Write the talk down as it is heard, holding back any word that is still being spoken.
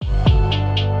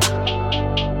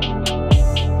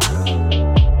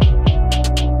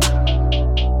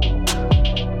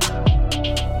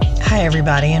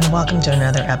everybody, and welcome to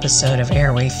another episode of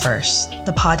Airway First,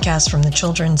 the podcast from the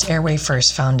Children's Airway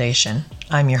First Foundation.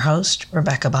 I'm your host,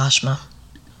 Rebecca Boschma.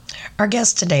 Our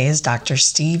guest today is Dr.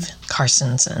 Steve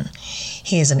Carstensen.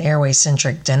 He is an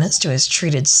airway-centric dentist who has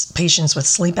treated patients with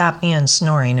sleep apnea and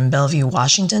snoring in Bellevue,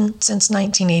 Washington since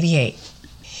 1988.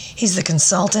 He's the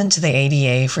consultant to the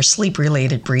ADA for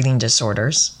sleep-related breathing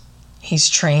disorders. He's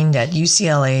trained at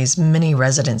UCLA's mini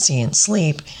residency in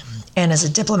sleep and is a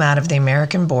diplomat of the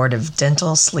American Board of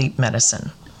Dental Sleep Medicine.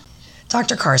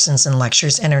 Dr. Carstensen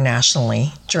lectures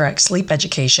internationally, directs sleep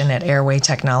education at Airway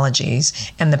Technologies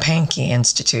and the Pankey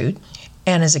Institute,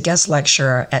 and is a guest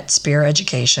lecturer at Spear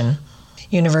Education,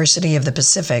 University of the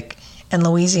Pacific, and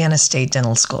Louisiana State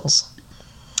Dental Schools.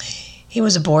 He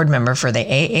was a board member for the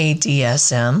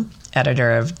AADSM,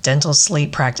 editor of Dental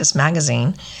Sleep Practice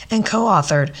magazine, and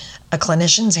co-authored A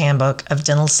Clinician's Handbook of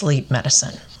Dental Sleep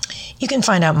Medicine. You can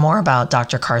find out more about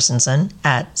Dr. Carstensen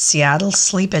at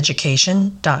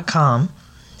seattlesleepeducation.com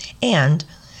and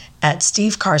at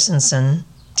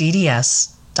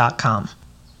stevecarstensendds.com.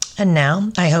 And now,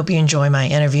 I hope you enjoy my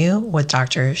interview with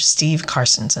Dr. Steve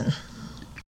Carstensen.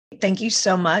 Thank you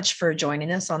so much for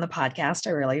joining us on the podcast.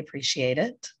 I really appreciate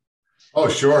it. Oh,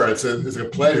 sure. It's a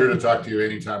pleasure to talk to you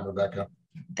anytime, Rebecca.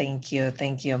 Thank you.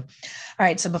 All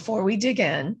right. So before we dig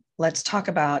in, let's talk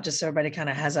about, just so everybody kind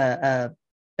of has a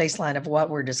baseline of what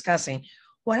we're discussing,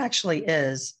 what actually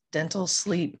is dental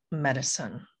sleep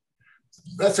medicine?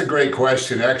 That's a great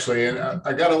question, actually. And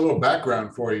I got a little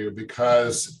background for you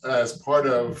because as part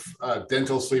of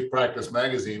Dental Sleep Practice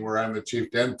magazine, where I'm the chief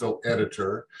dental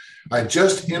editor, I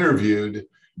just interviewed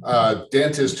a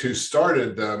dentist who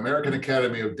started the American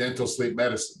Academy of Dental Sleep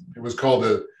Medicine. It was called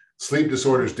the Sleep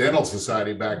Disorders Dental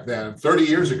Society back then, 30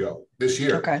 years ago this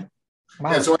year. Okay.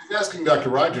 Wow. And so I was asking Dr.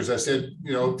 Rogers, I said,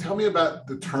 tell me about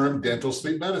the term dental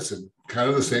sleep medicine, kind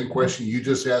of the same question you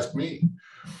just asked me.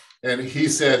 And he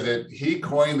said that he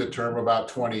coined the term about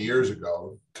 20 years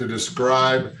ago to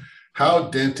describe how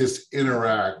dentists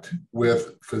interact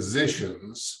with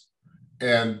physicians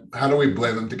and how do we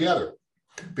blend them together?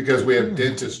 Because we have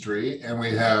dentistry and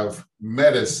we have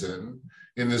medicine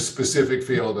in the specific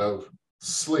field of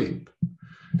sleep.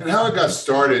 And how it got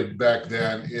started back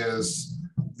then is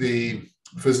the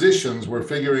physicians were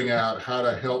figuring out how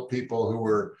to help people who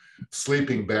were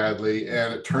sleeping badly,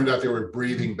 and it turned out they were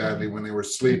breathing badly when they were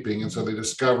sleeping, and so they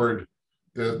discovered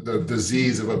the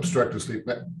disease of obstructive sleep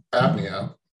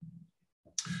apnea,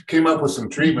 came up with some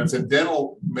treatments, and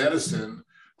dental medicine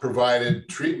provided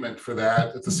treatment for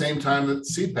that at the same time that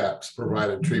CPAPs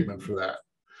provided treatment for that.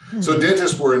 So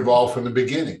dentists were involved from the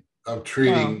beginning of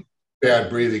treating bad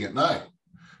breathing at night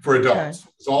for adults.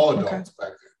 It's all adults back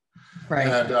then. Right.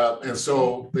 And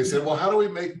so they said, well, how do we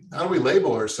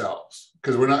label ourselves?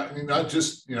 Because we're not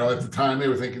just, at the time they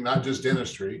were thinking not just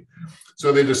dentistry.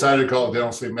 So they decided to call it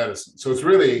dental sleep medicine. So it's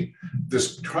really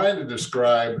just trying to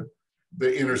describe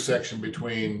the intersection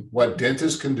between what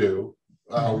dentists can do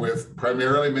with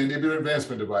primarily mandibular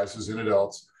advancement devices in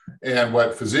adults and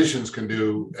what physicians can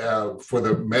do for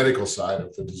the medical side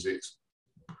of the disease.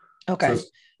 Okay.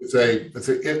 So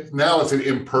now it's an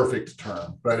imperfect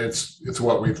term, but it's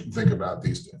what we think about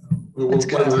these days. What we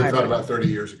thought about 30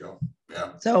 years ago.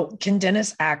 Yeah. So can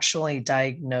dentists actually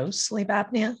diagnose sleep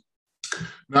apnea?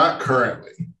 Not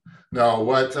currently. No,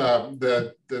 what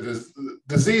the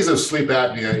disease of sleep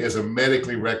apnea is a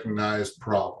medically recognized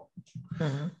problem.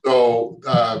 Mm-hmm. So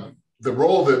the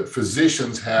role that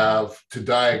physicians have to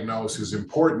diagnose is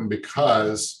important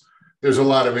because there's a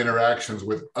lot of interactions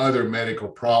with other medical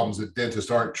problems that dentists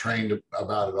aren't trained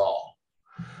about at all.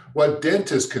 What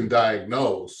dentists can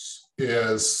diagnose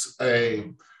is a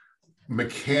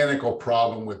mechanical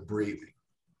problem with breathing.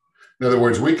 In other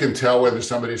words, we can tell whether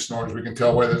somebody snores, we can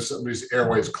tell whether somebody's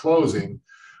airway is closing,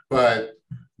 but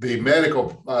the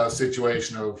medical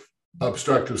situation of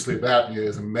obstructive sleep apnea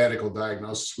is a medical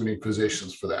diagnosis. We need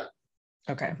physicians for that.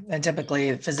 Okay. And typically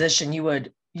a physician, you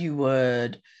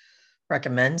would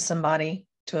recommend somebody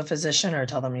to a physician or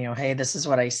tell them, hey, this is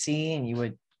what I see, and you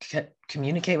would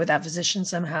communicate with that physician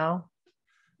somehow?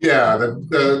 Yeah,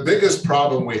 the biggest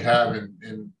problem we have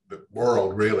in the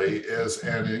world really is,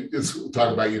 and it's we'll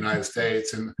talk about United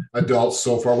States and adults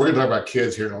so far. We're going to talk about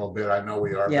kids here in a little bit. I know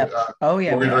we are. Yep. But,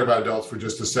 we're going to talk about adults for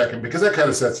just a second because that kind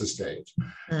of sets the stage.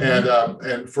 Mm-hmm.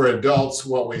 And for adults,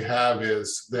 what we have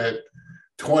is that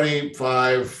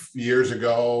 25 years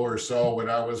ago or so, when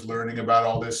I was learning about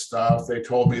all this stuff, they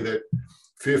told me that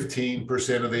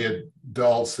 15% of the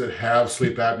adults that have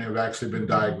sleep apnea have actually been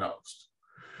diagnosed.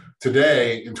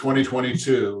 Today, in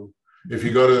 2022, if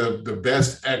you go to the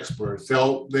best experts,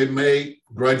 they may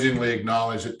grudgingly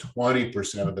acknowledge that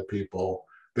 20% of the people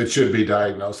that should be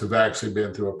diagnosed have actually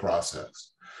been through a process.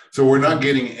 So we're not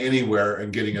getting anywhere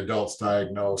in getting adults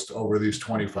diagnosed over these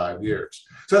 25 years.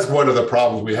 So that's one of the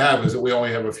problems we have, is that we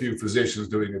only have a few physicians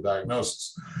doing the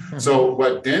diagnosis. So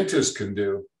what dentists can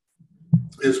do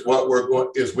is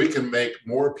we can make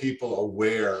more people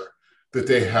aware that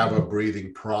they have a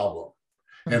breathing problem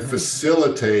and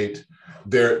facilitate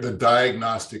the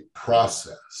diagnostic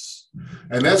process.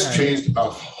 And that's changed a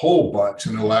whole bunch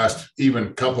in the last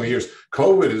even couple of years.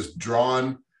 COVID has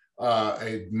drawn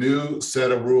a new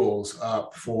set of rules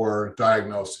up for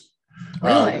diagnosing.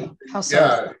 Really? How so?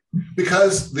 Yeah,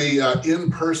 because the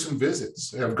in-person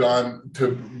visits have gone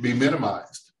to be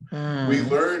minimized. We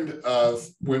learned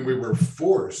when we were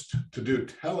forced to do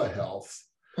telehealth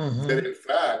that in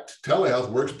fact, telehealth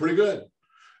works pretty good,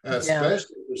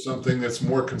 especially for something that's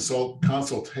more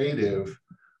consultative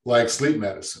like sleep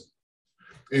medicine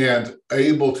and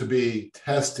able to be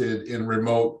tested in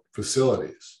remote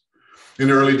facilities. In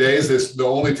the early days, the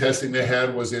only testing they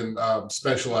had was in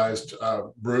specialized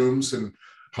rooms and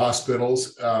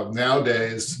hospitals.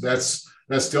 Nowadays, that's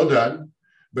still done,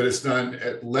 but it's done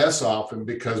less often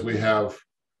because we have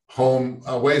home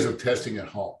ways of testing at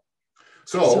home.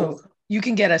 So you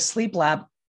can get a sleep lab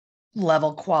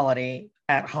level quality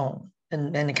at home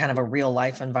in kind of a real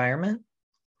life environment.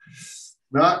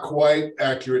 Not quite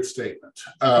accurate statement.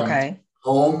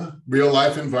 Home, real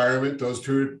life environment, those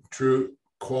two are true.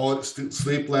 Quality,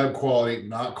 sleep lab quality,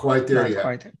 not quite there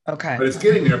yet. Okay. But it's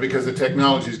getting there because the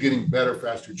technology is getting better,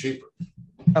 faster, cheaper.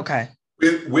 Okay.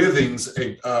 Withings,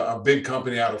 a big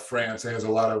company out of France that has a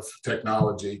lot of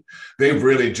technology, they've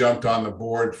really jumped on the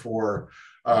board for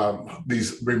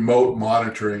these remote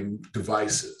monitoring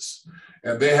devices.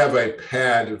 And they have a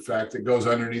pad, in fact, that goes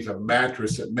underneath a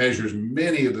mattress that measures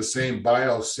many of the same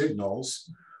biosignals,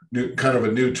 kind of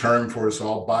a new term for us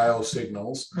all,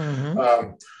 biosignals.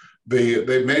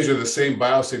 They measure the same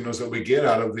biosignals that we get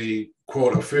out of the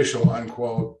quote official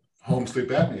unquote home sleep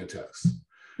apnea tests.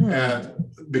 And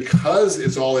because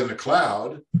it's all in the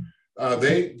cloud,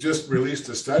 they just released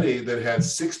a study that had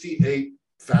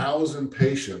 68,000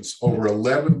 patients over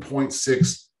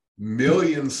 11.6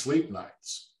 million sleep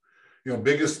nights.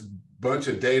 Biggest bunch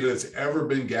of data that's ever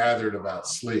been gathered about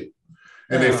sleep.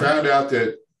 And they found out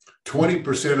that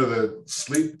 20% of the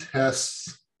sleep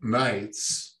tests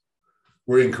nights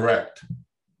were incorrect.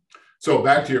 So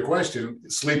back to your question,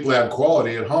 sleep lab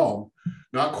quality at home,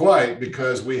 not quite,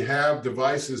 because we have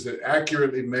devices that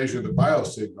accurately measure the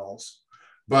biosignals,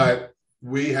 but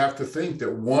we have to think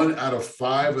that 1 out of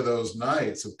 5 of those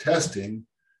nights of testing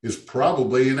is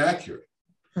probably inaccurate.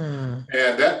 And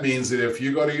that means that if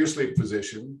you go to your sleep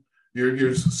physician,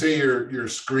 you're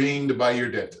screened by your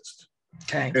dentist.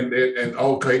 Okay. And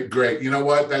okay, great. You know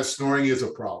what? That snoring is a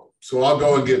problem. So I'll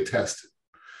go and get tested.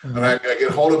 And I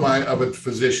get hold of a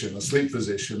physician, a sleep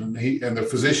physician, and the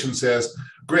physician says,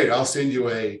 great, I'll send you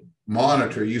a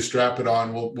monitor. You strap it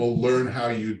on, we'll learn how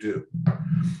you do.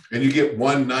 And you get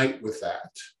 1 night with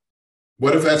that.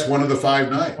 What if that's 1 of the 5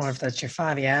 nights? What if that's your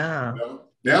 5? Yeah.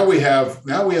 Now we have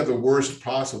the worst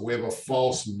possible. We have a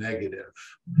false negative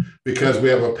because we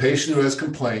have a patient who has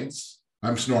complaints.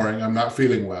 I'm snoring, I'm not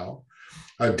feeling well.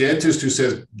 A dentist who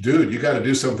says, dude, you got to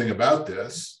do something about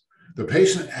this. The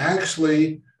patient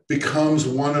actually becomes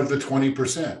one of the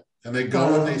 20%, and they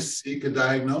go and they seek a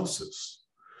diagnosis.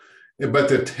 But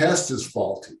the test is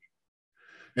faulty.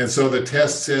 And so the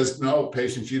test says, no,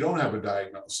 patients, you don't have a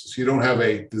diagnosis. You don't have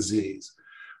a disease.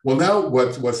 Well, now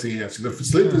what's the answer? The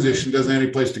sleep physician doesn't have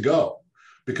any place to go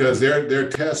because their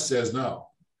test says no.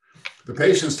 The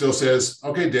patient still says,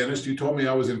 okay, dentist, you told me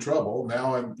I was in trouble.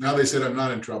 Now they said I'm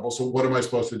not in trouble. So what am I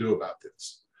supposed to do about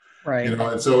this? Right.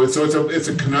 And so it's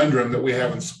a conundrum that we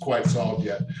haven't quite solved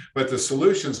yet. But the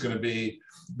solution is going to be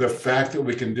the fact that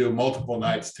we can do multiple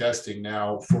nights testing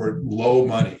now for low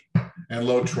money and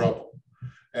low trouble.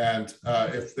 And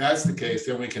if that's the case,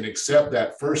 then we can accept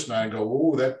that first night and go,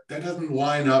 oh, that doesn't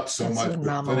line up so much with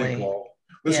clinical.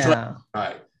 Let's try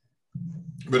tonight.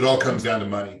 But it all comes down to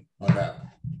money on that.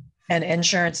 And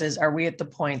insurances, are we at the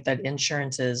point that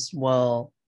insurances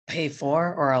will pay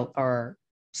for or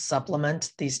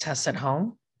supplement these tests at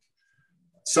home?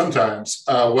 Sometimes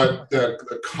what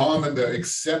the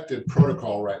accepted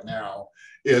protocol right now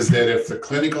is that if the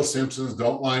clinical symptoms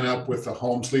don't line up with the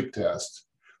home sleep test,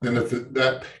 then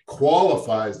that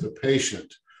qualifies the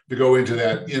patient to go into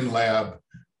that in-lab,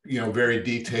 very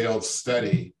detailed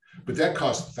study. But that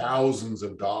costs thousands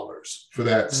of dollars for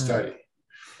that study.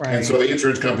 Right. And so the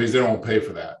insurance companies, they don't pay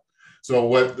for that. So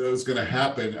what is going to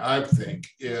happen, I think,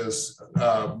 is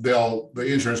the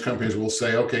insurance companies will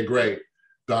say, okay, great,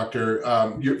 doctor,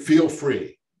 you feel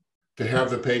free to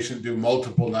have the patient do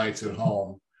multiple nights at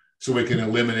home so we can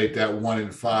eliminate that 1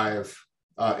 in 5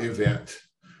 event.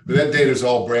 But that data is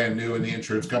all brand new, and the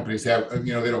insurance companies have,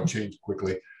 they don't change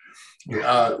quickly.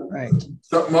 Right.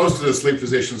 So most of the sleep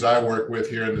physicians I work with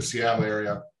here in the Seattle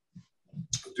area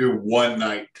do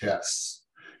one-night tests.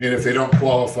 And if they don't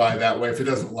qualify that way, if it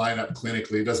doesn't line up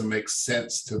clinically, it doesn't make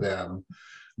sense to them,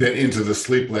 then into the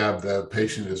sleep lab, the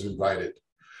patient is invited.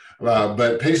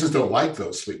 But patients don't like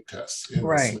those sleep tests.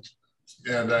 Right.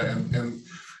 And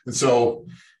so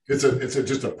it's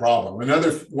just a problem.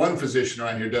 One physician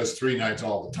around here does 3 nights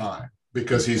all the time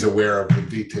because he's aware of the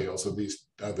details of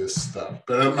this stuff.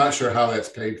 But I'm not sure how that's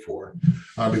paid for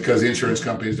because the insurance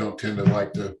companies don't tend to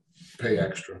like to pay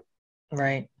extra.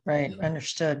 Right.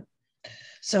 Understood.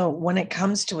 So when it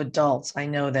comes to adults, I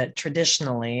know that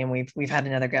traditionally, and we've had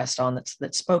another guest on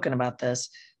that's spoken about this,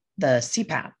 the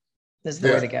CPAP is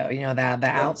the way to go. The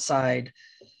outside,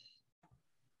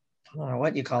 I don't know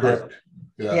what you call Correct.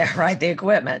 that. Yeah, right. The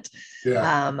equipment.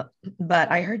 Yeah.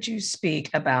 But I heard you speak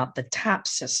about the TAP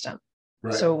system.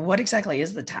 Right. So what exactly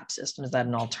is the TAP system? Is that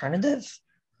an alternative?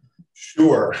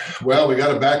 Sure. Well, we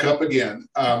got to back up again.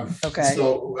 Okay.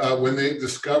 So when they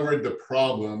discovered the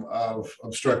problem of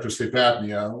obstructive sleep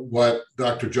apnea, what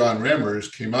Dr. John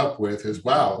Remmers came up with is,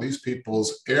 wow, these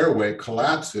people's airway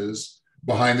collapses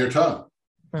behind their tongue.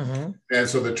 Mm-hmm. And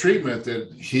so the treatment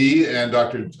that he and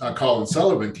Dr. Colin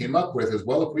Sullivan came up with is,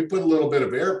 well, if we put a little bit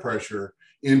of air pressure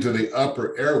into the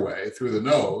upper airway through the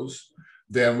nose,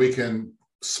 then we can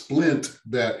splint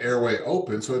that airway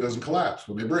open so it doesn't collapse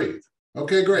when they breathe.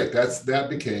 Okay, great. That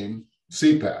became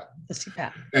CPAP. The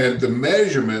CPAP. And the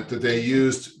measurement that they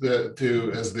used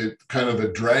as the kind of the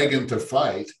dragon to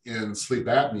fight in sleep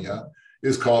apnea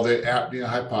is called the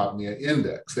apnea-hypopnea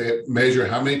index. They measure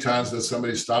how many times does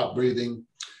somebody stop breathing,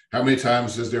 how many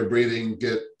times does their breathing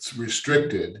get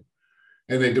restricted,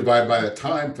 and they divide by the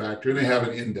time factor, and they have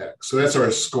an index. So that's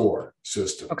our score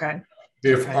system. Okay.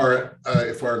 If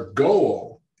our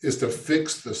goal is to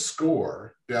fix the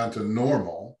score down to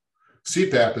normal,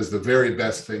 CPAP is the very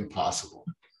best thing possible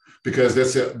because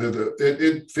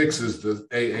it fixes the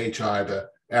AHI, the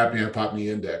apnea-hypopnea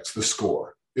index, the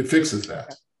score. It fixes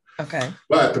that. Okay.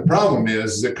 But the problem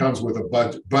is it comes with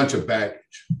a bunch of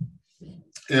baggage.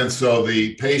 And so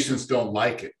the patients don't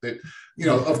like it.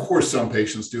 Of course, some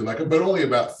patients do like it, but only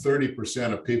about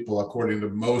 30% of people, according to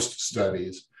most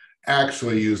studies,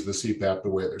 actually use the CPAP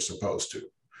the way they're supposed to.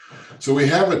 So we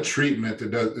have a treatment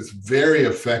it's very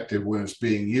effective when it's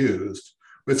being used,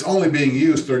 but it's only being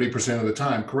used 30% of the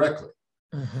time correctly.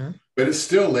 Mm-hmm. But it's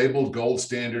still labeled gold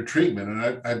standard treatment.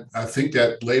 And I think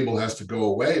that label has to go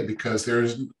away because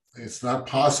it's not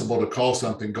possible to call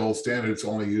something gold standard. It's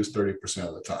only used 30%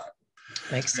 of the time.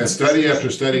 Makes and sense. Study after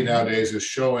study nowadays is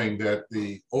showing that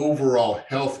the overall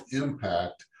health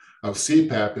impact of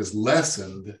CPAP is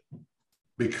lessened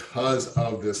because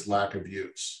of this lack of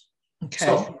use. Okay.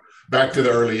 So back to the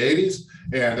early 80s,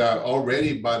 and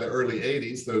already by the early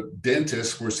 80s, the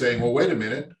dentists were saying, well, wait a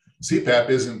minute, CPAP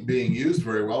isn't being used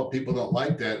very well. People don't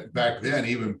like that. Back then,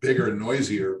 even bigger,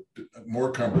 noisier,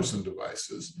 more cumbersome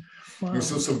devices. Wow. And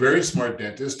so some very smart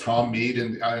dentists, Tom Mead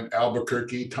in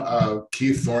Albuquerque,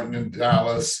 Keith Thornton in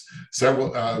Dallas,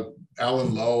 several,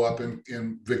 Alan Lowe up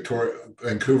in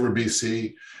Vancouver,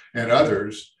 BC, and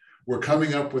others were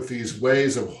coming up with these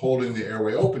ways of holding the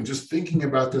airway open, just thinking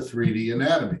about the 3D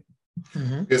anatomy.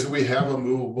 Mm-hmm. Is we have a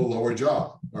movable lower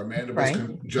jaw. Our mandibles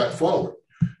can jut forward.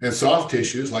 And soft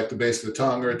tissues, like the base of the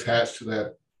tongue, are attached to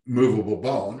that movable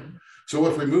bone. So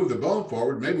if we move the bone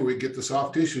forward, maybe we get the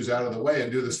soft tissues out of the way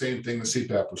and do the same thing the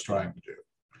CPAP was trying to do.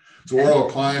 So oral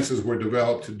appliances were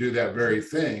developed to do that very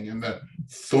thing. And the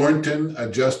Thornton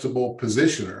adjustable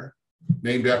positioner,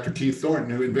 named after Keith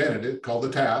Thornton, who invented it, called the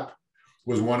TAP,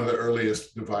 was one of the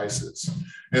earliest devices.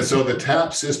 And so the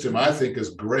TAP system, I think, is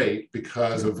great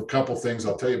because of a couple things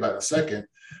I'll tell you about in a second,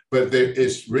 but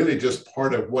it's really just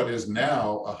part of what is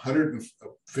now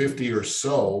 150 or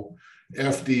so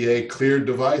FDA cleared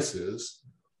devices,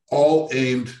 all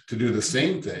aimed to do the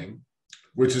same thing,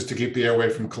 which is to keep the airway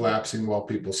from collapsing while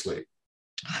people sleep.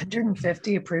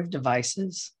 150 approved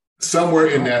devices? Somewhere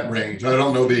in that range. I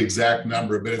don't know the exact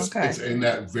number, but it's in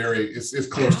that it's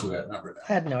close to that number now.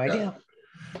 I had no idea.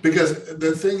 Because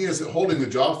the thing is that holding the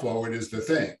jaw forward is the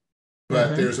thing,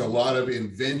 but there's a lot of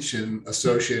invention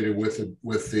associated with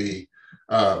the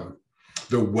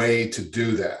way to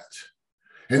do that.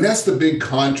 And that's the big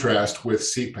contrast with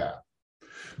CPAP,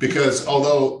 because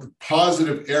although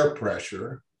positive air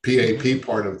pressure, PAP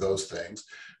part of those things,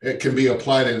 it can be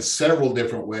applied in several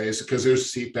different ways because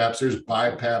there's CPAPs, there's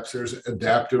BiPAPs, there's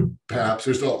adaptive PAPs,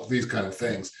 there's all these kind of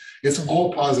things. It's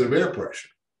all positive air pressure.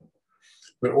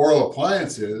 But oral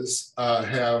appliances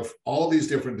have all these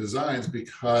different designs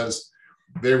because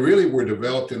they really were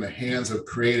developed in the hands of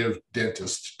creative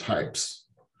dentist types.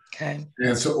 Okay.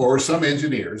 And so, or some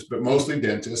engineers, but mostly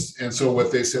dentists. And so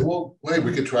what they said, well, wait,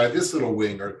 we could try this little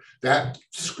wing or that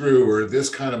screw or this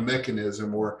kind of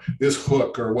mechanism or this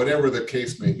hook or whatever the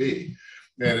case may be.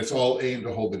 And it's all aimed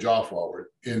to hold the jaw forward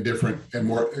in different and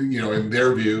more, in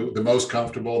their view, the most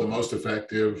comfortable, the most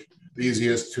effective, the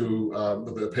easiest to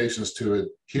the patients to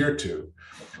adhere to.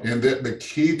 And the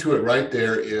key to it right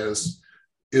there is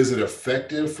it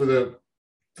effective for the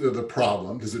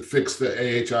problem? Does it fix the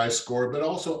AHI score, but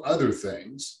also other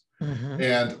things? Mm-hmm.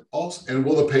 And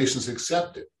will the patients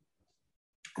accept it?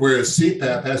 Whereas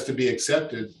CPAP has to be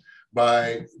accepted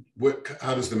by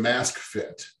how does the mask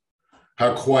fit?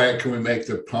 How quiet can we make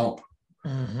the pump?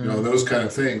 Mm-hmm. Those kind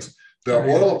of things. The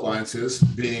oral appliances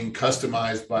being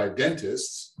customized by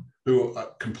dentists who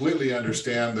completely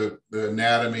understand the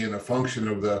anatomy and the function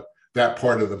of that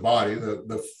part of the body,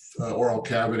 the oral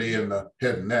cavity and the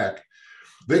head and neck.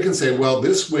 They can say, well,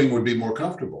 this wing would be more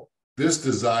comfortable. This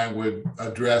design would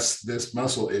address this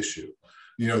muscle issue.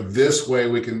 This way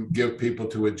we can give people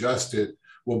to adjust it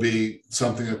will be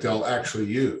something that they'll actually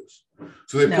use.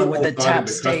 So they now, put would the tap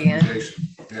stay in?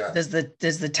 Yeah. Does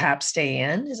the tap stay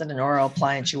in? Is it an oral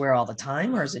appliance you wear all the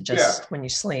time, or is it just when you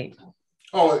sleep?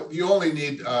 Oh, you only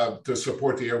need to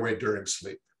support the airway during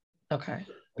sleep. Okay.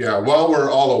 Yeah. While we're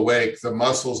all awake, the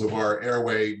muscles of our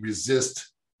airway resist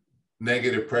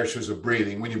negative pressures of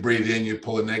breathing. When you breathe in, you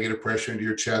pull a negative pressure into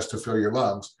your chest to fill your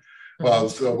lungs. Well,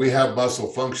 so we have muscle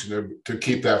function to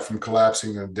keep that from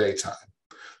collapsing in the daytime.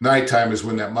 Nighttime is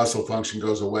when that muscle function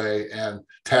goes away, and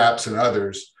taps and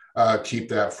others keep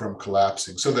that from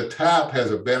collapsing. So the tap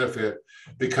has a benefit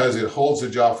because it holds the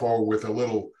jaw forward with a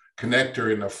little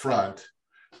connector in the front.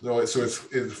 So it's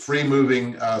free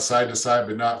moving side to side,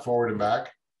 but not forward and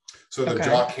back. So the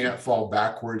jaw can't fall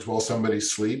backwards while somebody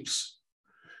sleeps.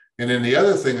 And then the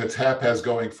other thing the tap has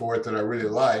going for it that I really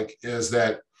like is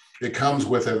that it comes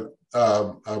with a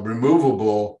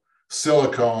removable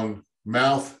silicone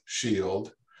mouth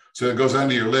shield. So it goes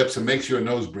under your lips and makes you a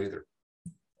nose breather.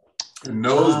 And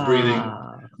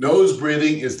nose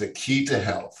breathing is the key to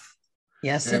health.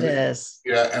 Yes, it is.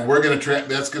 Yeah, and we're going to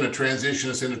that's going to transition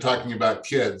us into talking about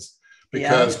kids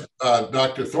because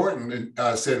Dr. Thornton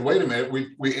said, wait a minute,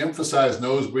 we emphasize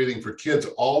nose breathing for kids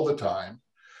all the time.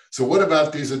 So what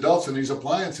about these adults and these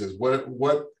appliances?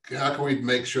 How can we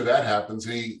make sure that happens?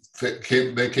 They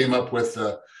came up with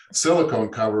a silicone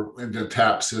cover in the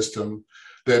tap system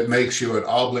that makes you an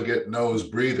obligate nose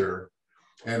breather.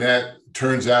 And that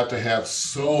turns out to have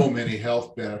so many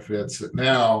health benefits that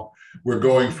now we're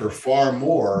going for far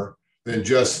more than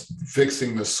just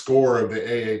fixing the score of the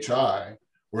AHI.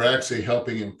 We're actually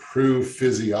helping improve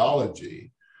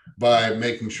physiology by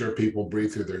making sure people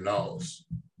breathe through their nose.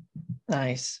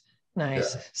 Nice. Yeah.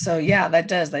 So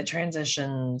that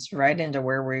transitions right into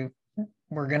where we're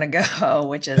going to go,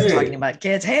 which is talking about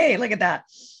kids. Hey, look at that.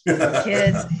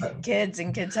 kids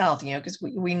and kids health, because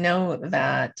we know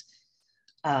that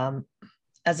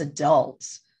as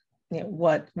adults,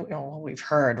 what we've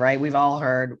heard, right? We've all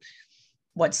heard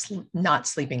what not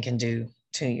sleeping can do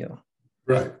to you,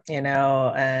 right? And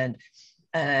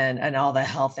all the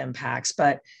health impacts,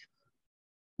 but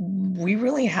we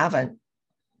really haven't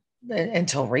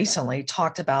until recently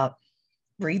talked about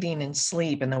breathing and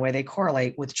sleep and the way they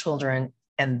correlate with children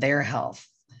and their health,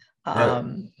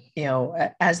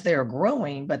 as they're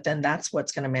growing, but then that's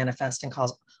what's going to manifest and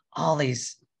cause all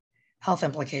these health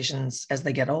implications as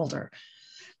they get older.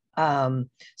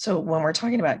 So when we're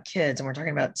talking about kids and we're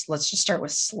talking about, let's just start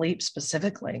with sleep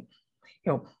specifically,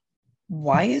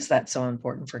 why is that so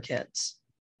important for kids?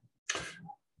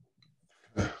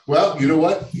 Well, you know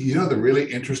what? The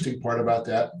really interesting part about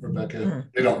that, Rebecca,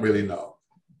 they don't really know.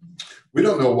 We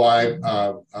don't know why.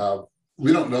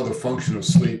 We don't know the function of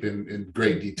sleep in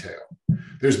great detail.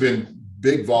 There's been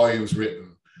big volumes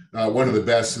written. One of the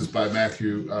best is by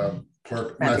Matthew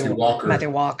Walker. Matthew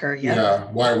Walker, yeah.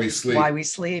 Why We Sleep. Why We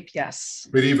Sleep, yes.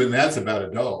 But even that's about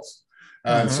adults.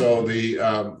 And so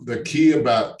the key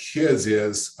about kids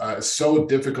is it's so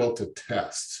difficult to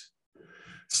test.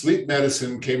 Sleep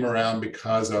medicine came around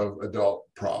because of adult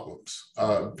problems,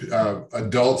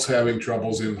 adults having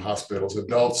troubles in hospitals,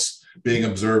 adults being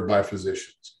observed by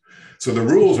physicians. So the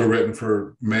rules are written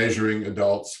for measuring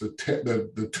adults.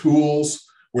 The tools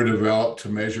were developed to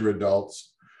measure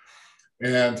adults.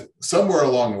 And somewhere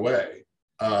along the way,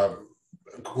 of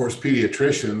course,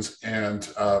 pediatricians and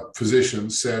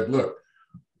physicians said, look,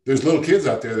 there's little kids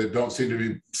out there that don't seem to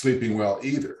be sleeping well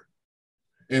either.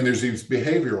 And there's these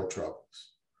behavioral troubles.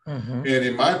 And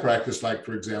in my practice, like,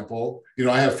 for example,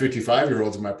 I have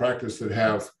 55-year-olds in my practice that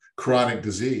have chronic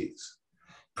disease,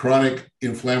 chronic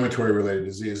inflammatory related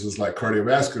diseases like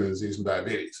cardiovascular disease and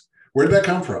diabetes. Where did that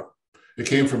come from? It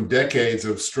came from decades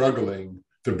of struggling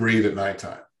to breathe at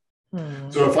nighttime.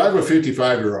 So if I have a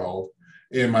 55-year-old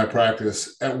in my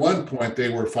practice, at one point they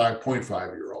were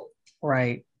 5.5-year-old.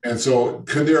 Right. And so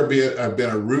could there have been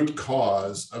a root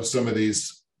cause of some of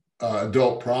these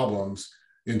adult problems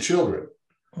in children?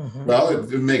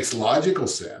 Well, it makes logical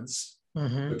sense.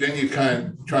 But then you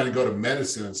kind of try to go to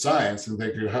medicine and science and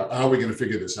think, how are we going to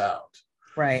figure this out?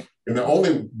 Right. And the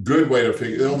only good way to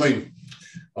figure, the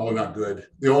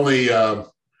only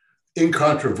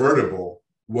incontrovertible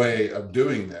way of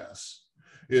doing this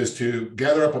is to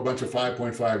gather up a bunch of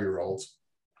 5.5-year-olds,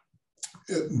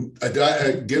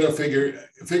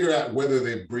 figure out whether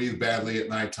they breathe badly at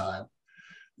nighttime,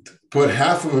 put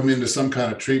half of them into some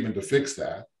kind of treatment to fix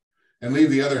that, and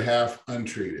leave the other half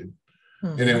untreated,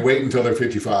 and then wait until they're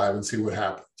 55 and see what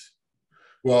happens.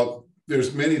 Well,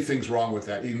 there's many things wrong with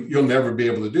that. You'll never be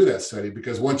able to do that study,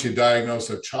 because once you diagnose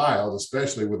a child,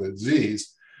 especially with a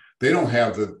disease, they don't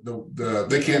have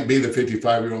they can't be the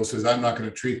 55-year-old who says, I'm not going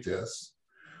to treat this.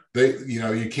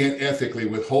 You can't ethically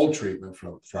withhold treatment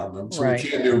from them. So we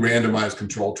can't do randomized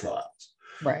control trials.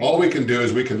 Right. All we can do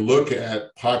is we can look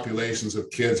at populations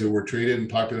of kids who were treated and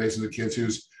populations of kids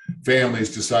whose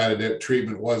families decided that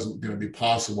treatment wasn't going to be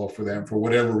possible for them for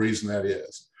whatever reason that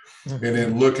is, and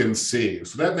then look and see.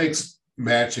 So that makes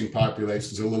matching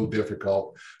populations a little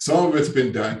difficult. Some of it's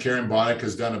been done. Karen Bonnick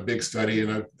has done a big study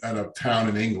in a town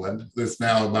in England that's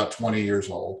now about 20 years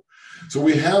old. So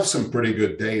we have some pretty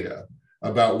good data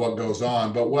about what goes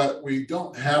on, but what we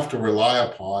don't have to rely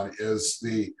upon is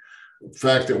the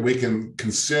fact that we can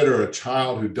consider a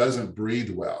child who doesn't breathe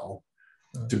well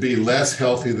to be less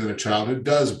healthy than a child who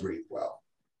does breathe well.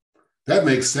 That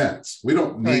makes sense. We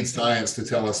don't need science to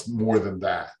tell us more than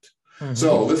that.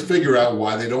 So let's figure out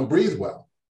why they don't breathe well.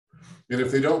 And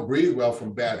if they don't breathe well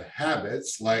from bad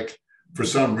habits, like for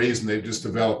some reason they've just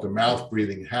developed a mouth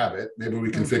breathing habit, maybe we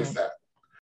can fix that.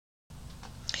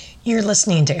 You're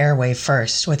listening to Airway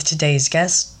First with today's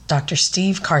guest, Dr.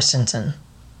 Steve Carstensen.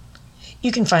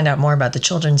 You can find out more about the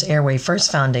Children's Airway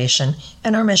First Foundation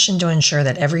and our mission to ensure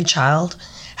that every child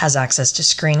has access to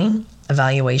screening,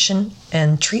 evaluation,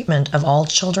 and treatment of all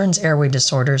children's airway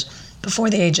disorders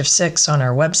before the age of 6 on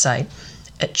our website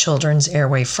at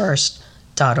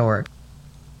children'sairwayfirst.org.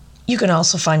 You can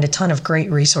also find a ton of great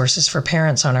resources for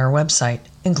parents on our website,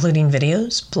 including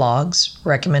videos, blogs,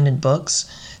 recommended books,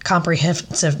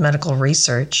 comprehensive medical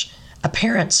research, a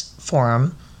parents'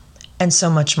 forum, and so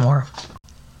much more.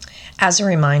 As a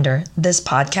reminder, this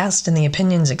podcast and the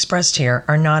opinions expressed here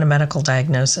are not a medical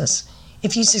diagnosis.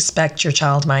 If you suspect your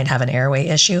child might have an airway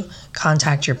issue,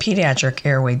 contact your pediatric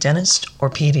airway dentist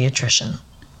or pediatrician.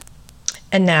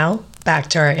 And now, back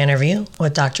to our interview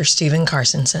with Dr. Stephen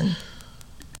Carstensen.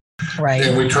 Right.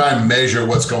 And we try and measure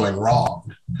what's going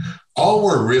wrong. All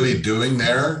we're really doing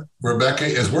there, Rebecca,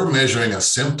 is we're measuring a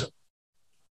symptom.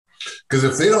 Because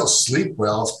if they don't sleep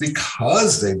well, it's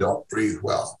because they don't breathe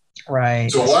well.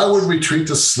 Right. So why would we treat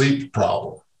the sleep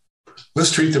problem?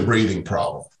 Let's treat the breathing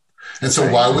problem. And so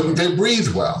why wouldn't they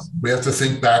breathe well? We have to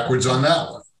think backwards on that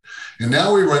one. And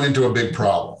now we run into a big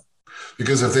problem,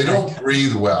 because if they don't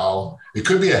breathe well, it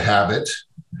could be a habit,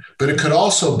 but it could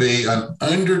also be an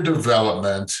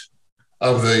underdevelopment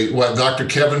of what Dr.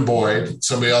 Kevin Boyd,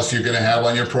 somebody else you're going to have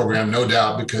on your program, no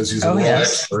doubt, because he's a world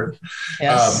expert.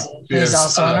 Yes, he's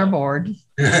also on our board.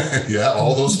 Yeah,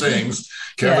 all those things.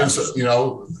 Kevin's,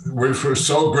 we're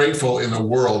so grateful in the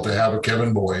world to have a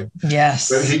Kevin Boyd. Yes.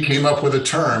 But he came up with a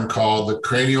term called the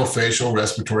craniofacial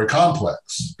respiratory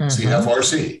complex,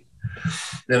 CFRC.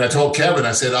 And I told Kevin,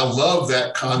 I said, I love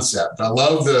that concept. I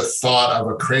love the thought of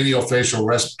a craniofacial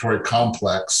respiratory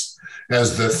complex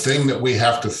as the thing that we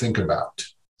have to think about.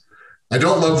 I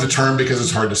don't love the term because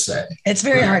it's hard to say. It's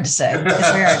very hard to say.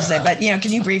 But,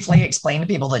 can you briefly explain to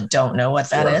people that don't know what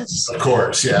that is? Of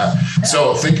course, yeah.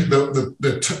 So think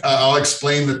I'll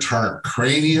explain the term: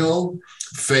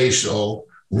 craniofacial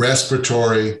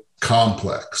respiratory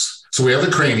complex. So we have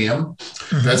the cranium.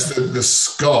 That's the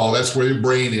skull. That's where your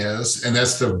brain is. And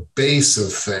that's the base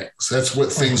of things. That's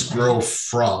what things grow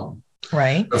from.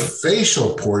 Right. The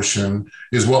facial portion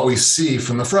is what we see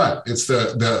from the front. It's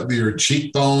your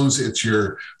cheekbones. It's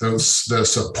the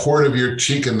support of your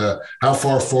cheek and how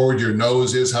far forward your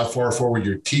nose is, how far forward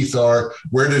your teeth are.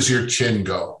 Where does your chin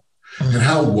go? And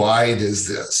how wide is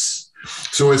this?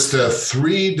 So it's the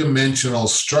three-dimensional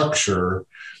structure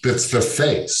that's the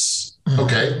face.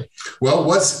 Okay. Well,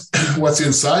 what's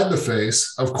inside the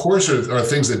face, of course, are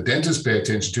things that dentists pay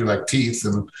attention to, like teeth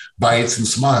and bites and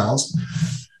smiles,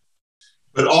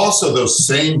 but also those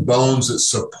same bones that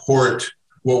support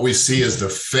what we see as the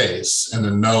face and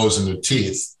the nose and the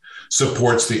teeth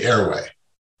supports the airway.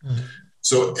 Mm-hmm.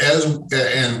 So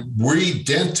we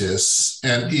dentists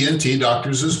and ENT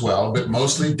doctors as well, but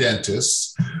mostly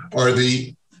dentists, are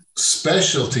the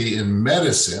specialty in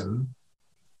medicine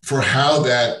for how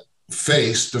that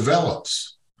face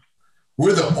develops.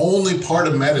 We're the only part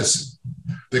of medicine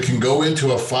that can go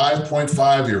into a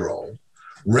 5.5-year-old,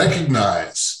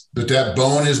 recognize that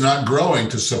bone is not growing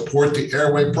to support the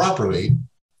airway properly,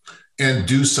 and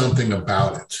do something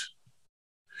about it.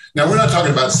 Now, we're not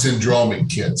talking about syndromic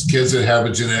kids that have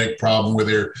a genetic problem where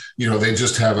they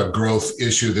just have a growth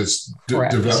issue that's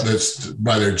developed that's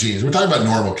by their genes. We're talking about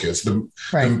normal kids, the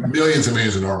millions and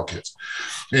millions of normal kids.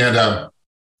 And I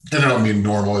don't mean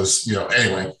normal as,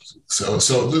 anyway. So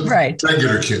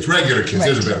regular kids,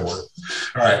 there's a better word.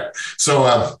 All right. So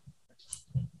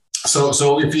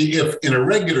if in a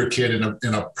regular kid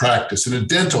in a practice, in a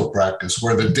dental practice,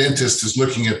 where the dentist is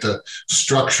looking at the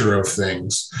structure of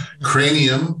things,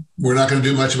 cranium, we're not going to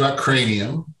do much about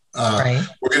cranium.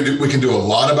 We can do a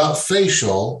lot about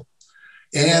facial,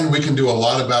 and we can do a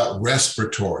lot about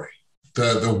respiratory,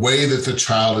 the way that the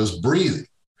child is breathing.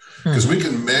 Because we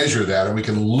can measure that, and we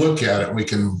can look at it, and we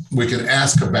can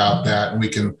ask about that, and we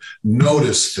can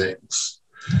notice things.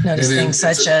 Notice things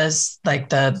such as like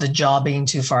the jaw being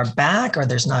too far back, or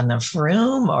there's not enough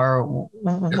room, or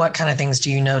what kind of things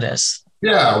do you notice?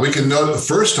 Yeah, we can notice.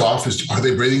 First off, are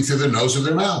they breathing through their nose or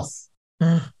their mouth?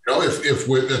 If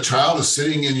a child is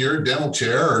sitting in your dental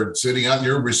chair or sitting out in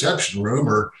your reception room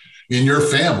or in your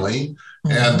family,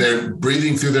 and they're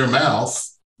breathing through their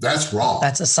mouth, that's wrong.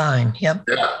 That's a sign. Yep.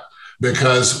 Yeah,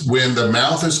 because when the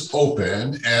mouth is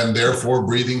open and therefore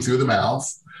breathing through the mouth,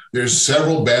 there's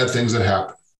several bad things that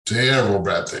happen. Several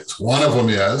bad things. One of them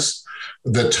is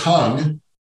the tongue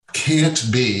can't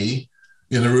be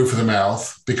in the roof of the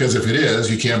mouth, because if it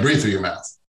is, you can't breathe through your mouth.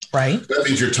 Right. That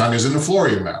means your tongue is in the floor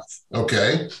of your mouth.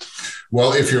 Okay.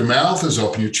 Well, if your mouth is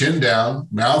open, your chin down,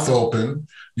 mouth open,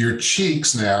 your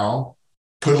cheeks now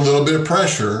put a little bit of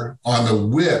pressure on the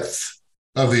width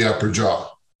of the upper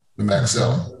jaw, the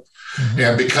maxilla.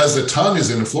 And because the tongue is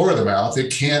in the floor of the mouth,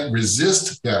 it can't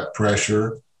resist that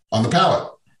pressure on the palate.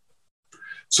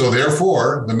 So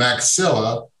therefore, the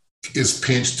maxilla is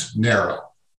pinched narrow.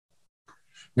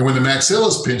 And when the maxilla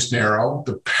is pinched narrow,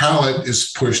 the palate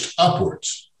is pushed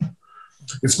upwards.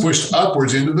 It's pushed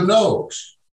upwards into the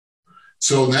nose.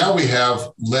 So now we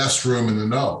have less room in the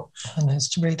nose. Nice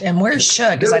to breathe. And where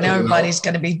should, because I know everybody's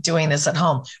going to be doing this at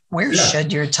home, where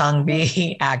should your tongue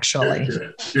be actually?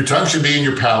 Your tongue should be in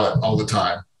your palate all the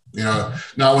time.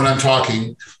 Not when I'm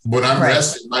talking, when I'm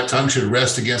resting, my tongue should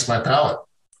rest against my palate.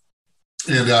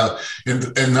 And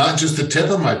not just the tip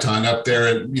of my tongue up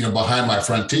there, behind my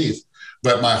front teeth,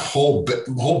 but my whole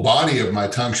body of my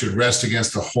tongue should rest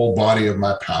against the whole body of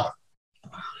my palate.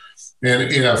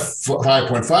 And in a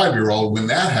 5.5-year-old, when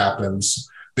that happens,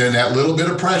 then that little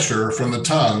bit of pressure from the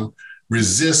tongue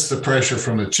resists the pressure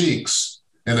from the cheeks,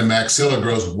 and the maxilla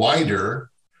grows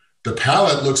wider. The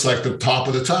palate looks like the top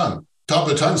of the tongue. Top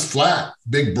of the tongue's flat,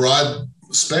 big, broad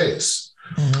space.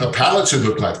 A palate should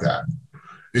look like that.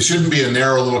 It shouldn't be a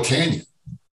narrow little canyon.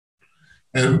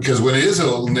 And because when it is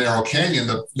a narrow canyon,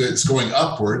 it's going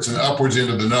upwards and upwards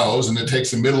into the nose, and it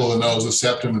takes the middle of the nose, the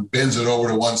septum, and bends it over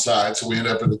to one side. So we end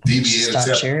up with a deviated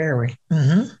septum.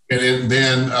 And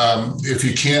then if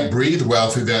you can't breathe well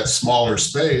through that smaller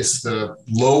space, the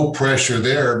low pressure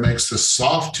there makes the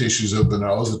soft tissues of the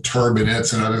nose, the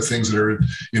turbinates and other things that are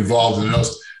involved in the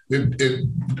nose,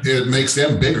 it makes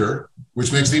them bigger,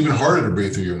 which makes it even harder to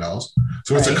breathe through your nose.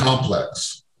 So it's a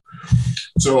complex.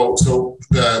 So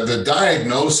the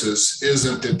diagnosis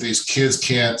isn't that these kids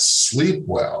can't sleep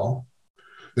well.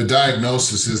 The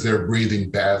diagnosis is they're breathing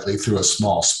badly through a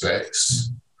small space.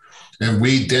 And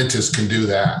we dentists can do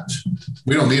that.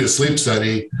 We don't need a sleep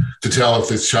study to tell if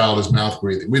this child is mouth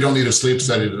breathing. We don't need a sleep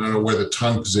study to know where the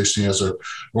tongue positioning is or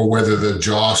whether the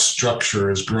jaw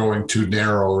structure is growing too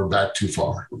narrow or back too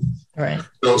far. Right.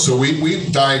 So we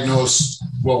diagnose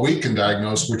what we can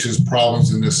diagnose, which is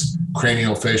problems in this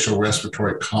craniofacial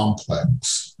respiratory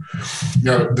complex.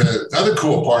 The other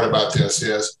cool part about this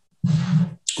is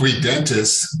we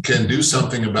dentists can do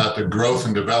something about the growth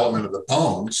and development of the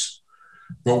bones,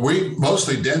 but we,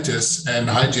 mostly dentists and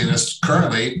hygienists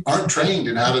currently, aren't trained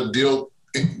in how to do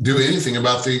anything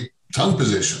about the tongue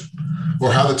position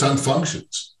or how the tongue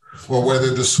functions or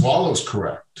whether the swallow is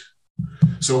correct.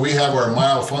 So we have our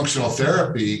myofunctional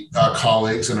therapy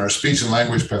colleagues and our speech and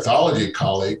language pathology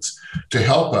colleagues to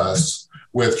help us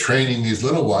with training these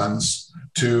little ones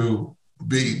to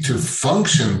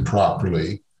function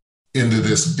properly in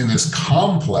this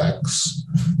complex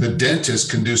the dentist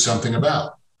can do something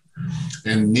about.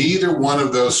 And neither one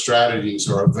of those strategies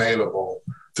are available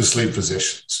to sleep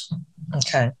physicians.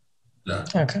 Okay. Yeah.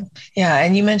 Okay. Yeah.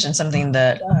 And you mentioned something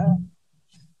that,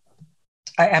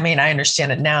 I mean, I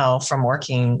understand it now from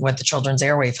working with the Children's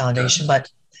Airway Foundation, but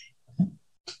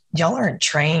y'all aren't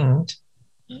trained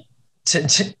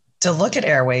to look at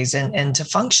airways and to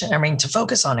function. I mean, to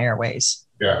focus on airways.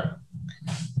 Yeah.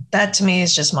 That to me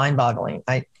is just mind-boggling.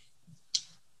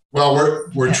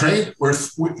 We're trained.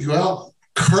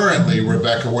 Currently,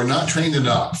 Rebecca, we're not trained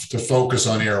enough to focus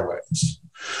on airways.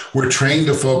 We're trained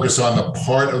to focus on the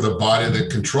part of the body that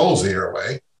controls the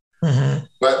airway. Mm-hmm.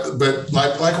 But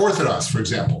like orthodonts, for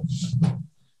example,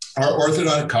 our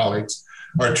orthodontic colleagues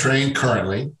are trained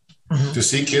currently to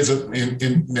see kids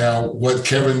in now what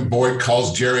Kevin Boyd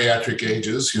calls geriatric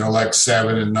ages, like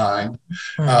 7 and 9,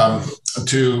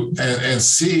 and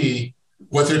see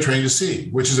what they're trained to see,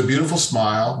 which is a beautiful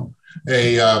smile,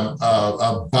 a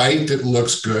bite that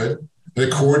looks good,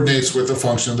 that coordinates with the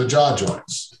function of the jaw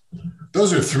joints.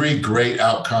 Those are 3 great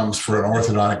outcomes for an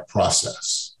orthodontic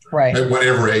process, right? At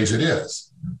whatever age it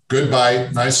is. Good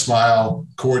bite, nice smile,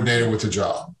 coordinated with the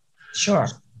jaw. Sure.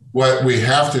 What we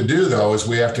have to do, though, is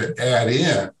we have to add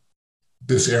in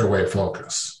this airway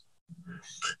focus.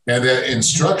 And the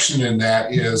instruction in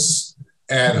that is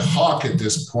ad hoc at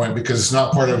this point because it's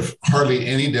not part of hardly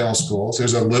any dental schools.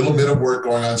 There's a little bit of work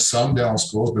going on in some dental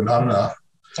schools, but not enough.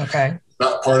 Okay.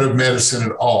 Not part of medicine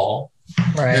at all.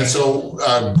 Right. And so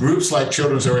groups like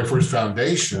Children's Airway First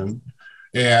Foundation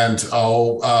and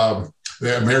the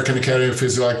American Academy of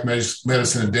Physiologic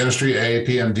Medicine and Dentistry,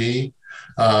 AAPMD,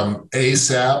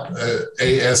 ASAP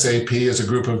is a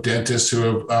group of dentists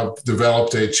who have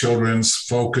developed a children's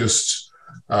focused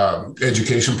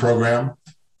education program.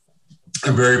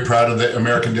 I'm very proud of the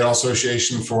American Dental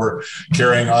Association for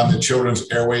carrying on the Children's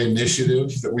Airway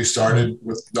Initiative that we started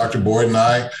with Dr. Boyd and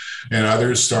I and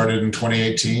others started in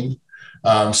 2018.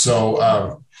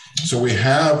 So we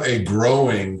have a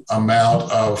growing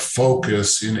amount of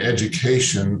focus in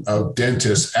education of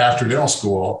dentists after dental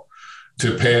school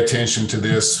to pay attention to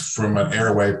this from an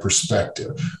airway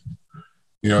perspective,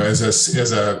 as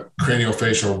a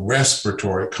craniofacial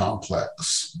respiratory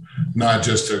complex, not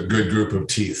just a good group of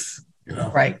teeth,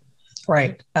 Right.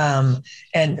 And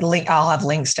I'll have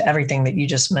links to everything that you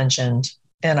just mentioned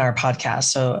in our podcast.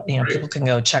 So, people can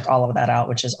go check all of that out,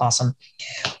 which is awesome.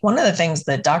 One of the things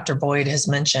that Dr. Boyd has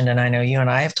mentioned, and I know you and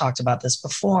I have talked about this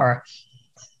before,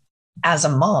 as a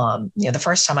mom, the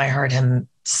first time I heard him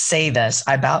say this,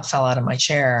 I about fell out of my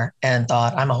chair and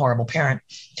thought I'm a horrible parent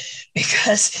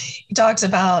because he talks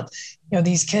about,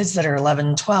 these kids that are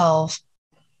 11, 12,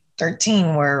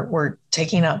 13, where we're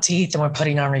taking out teeth and we're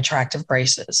putting on retractive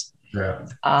braces. Yeah.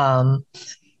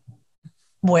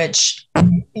 Which,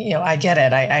 I get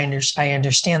it. I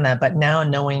understand that. But now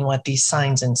knowing what these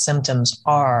signs and symptoms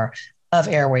are of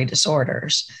airway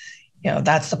disorders,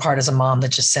 that's the part as a mom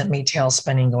that just sent me tail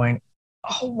spinning going,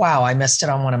 oh, wow, I missed it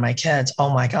on one of my kids. Oh,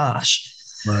 my gosh.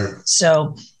 Right.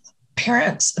 So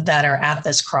parents that are at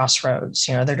this crossroads,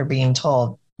 that are being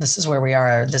told, this is where we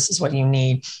are, this is what you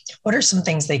need. What are some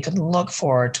things they could look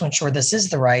for to ensure this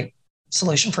is the right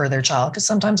solution for their child? Because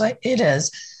sometimes it is.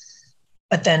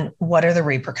 But then what are the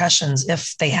repercussions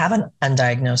if they have an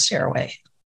undiagnosed airway?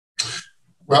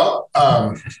 Well,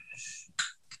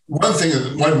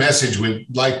 one message we'd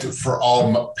like for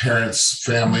all parents,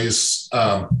 families,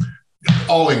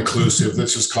 all inclusive,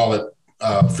 let's just call it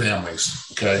families.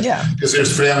 Okay. Yeah. Because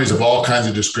there's families of all kinds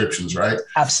of descriptions, right?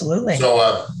 Absolutely.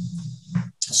 So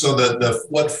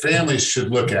what families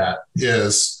should look at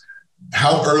is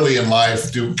how early in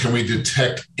life can we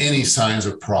detect any signs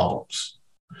of problems?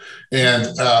 And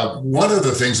one of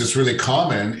the things that's really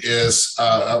common is,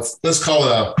 let's call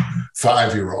it a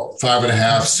 5-year-old,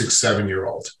 5.5, 6,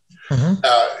 7-year-old. Mm-hmm.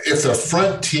 If the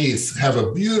front teeth have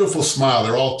a beautiful smile,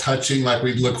 they're all touching like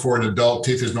we'd look for in adult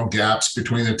teeth, there's no gaps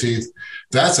between the teeth,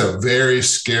 that's a very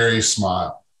scary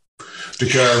smile.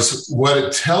 Because what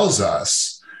it tells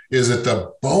us is that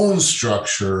the bone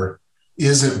structure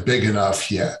isn't big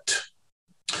enough yet.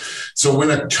 So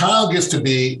when a child gets to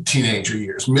be teenager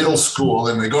years, middle school,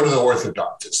 and they go to the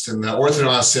orthodontist, and the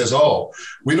orthodontist says, oh,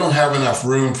 we don't have enough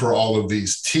room for all of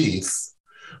these teeth.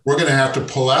 We're going to have to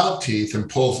pull out teeth and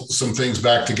pull some things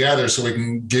back together so we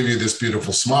can give you this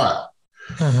beautiful smile.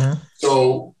 Mm-hmm.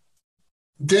 So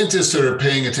dentists that are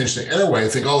paying attention to airway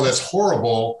think, oh, that's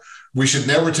horrible. we should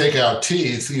never take out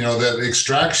teeth. That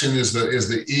extraction is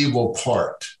the evil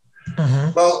part.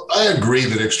 Mm-hmm. Well, I agree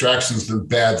that extraction is the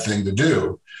bad thing to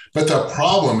do, but the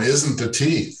problem isn't the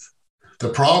teeth. The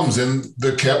problem's in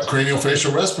the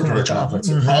craniofacial respiratory complex.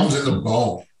 The problem's in the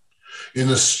bone, in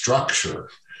the structure,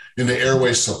 in the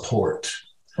airway support.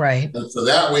 Right. And for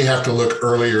that, we have to look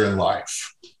earlier in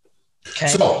life. Okay.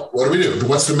 So what do?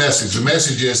 What's the message? The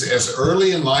message is, as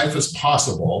early in life as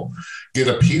possible, get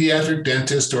a pediatric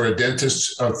dentist or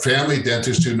a family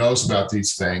dentist who knows about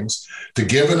these things to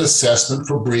give an assessment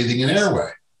for breathing and airway.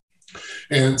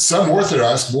 And some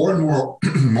orthodontists, more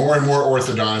and more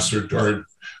orthodontists are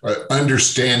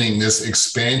understanding this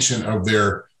expansion of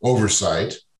their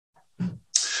oversight,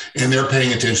 and they're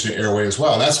paying attention to airway as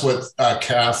well. That's what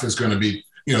CAF is going to be.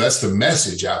 That's the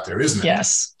message out there, isn't it?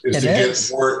 Yes, is to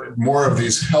get more of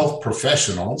these health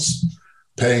professionals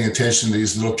paying attention to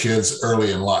these little kids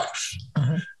early in life.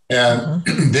 Mm-hmm. And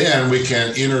then we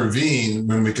can intervene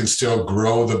when we can still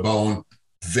grow the bone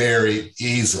very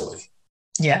easily.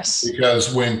 Yes.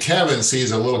 Because when Kevin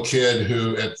sees a little kid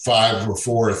who at 5 or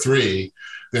 4 or 3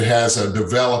 that has a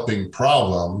developing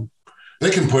problem,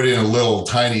 they can put in a little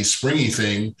tiny springy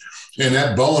thing and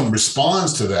that bone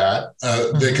responds to that.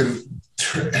 They can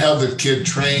have the kid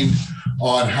trained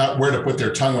on where to put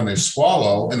their tongue when they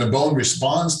swallow, and the bone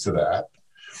responds to that.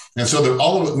 And so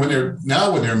when they're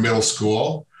in middle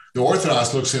school, the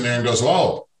orthodontist looks in there and goes,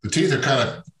 "Oh, the teeth are kind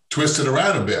of twisted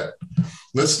around a bit.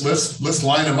 Let's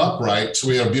line them up right so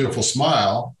we have a beautiful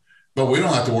smile, but we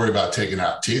don't have to worry about taking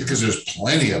out teeth because there's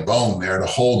plenty of bone there to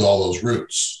hold all those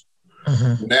roots."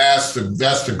 Mm-hmm.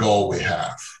 That's the goal we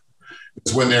have.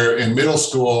 It's when they're in middle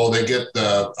school, they get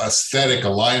the aesthetic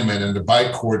alignment and the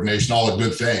bite coordination, all the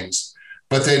good things,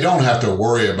 but they don't have to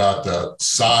worry about the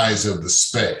size of the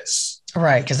space.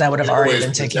 Right, because that would have already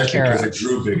been taken care of. Because it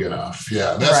grew big enough.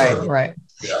 Yeah. That's right.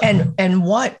 Yeah. And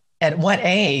at what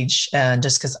age,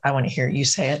 just because I want to hear you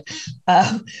say it,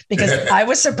 because I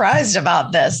was surprised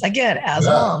about this. Again, as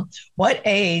a mom, what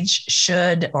age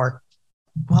I'm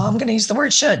going to use the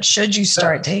word should you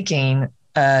start taking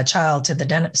a child to the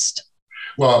dentist?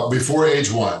 Well, before age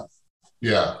 1.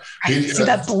 Yeah. See,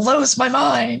 that blows my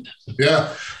mind.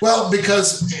 Yeah. Well,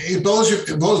 because it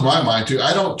blows my mind too.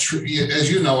 I don't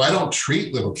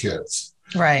treat little kids.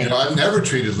 Right. I've never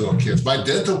treated little kids. My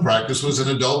dental practice was an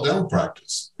adult dental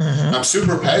practice. Mm-hmm. I'm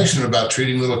super passionate about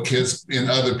treating little kids in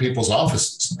other people's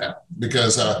offices now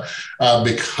because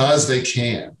they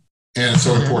can, and it's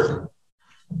so important.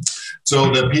 So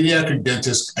the pediatric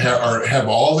dentists have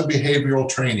all the behavioral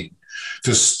training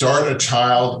to start a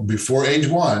child before age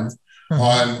 1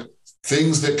 on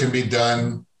things that can be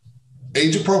done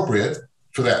age appropriate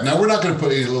for that. Now, we're not going to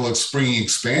put any little springy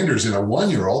expanders in a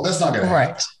 1-year-old. That's not going to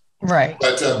happen. Right.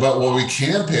 But what we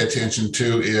can pay attention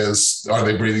to is, are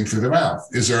they breathing through their mouth?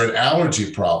 Is there an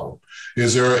allergy problem?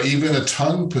 Is there even a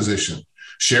tongue position?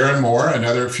 Sharon Moore,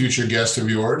 another future guest of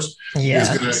yours,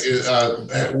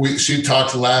 she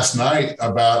talked last night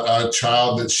about a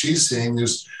child that she's seeing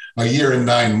who's a year and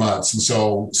 9 months. And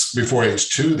so before age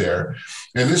 2 there,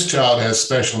 and this child has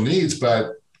special needs,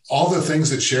 but all the things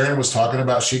that Sharon was talking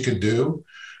about she could do,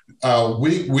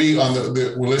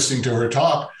 we're listening to her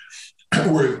talk,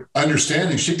 we're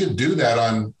understanding she could do that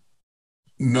on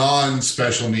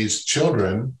non-special needs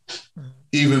children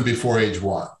even before age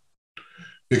 1.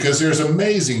 Because there's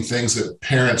amazing things that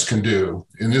parents can do,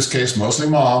 in this case, mostly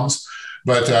moms,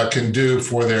 but can do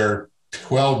for their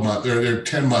 12-month or their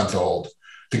 10-month-old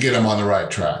to get them on the right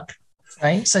track.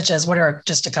 Right. Such as, what are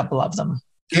just a couple of them?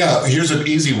 Yeah, here's an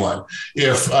easy one.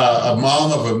 If a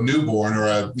mom of a newborn or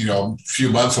a few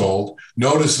months old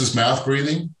notices mouth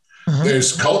breathing,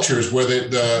 there's cultures where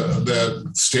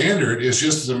the standard is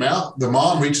just the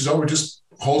mom reaches over, just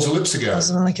holds her lips together.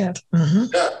 Something like that. Mm-hmm.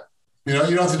 Yeah.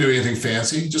 You don't have to do anything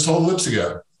fancy. Just hold the lips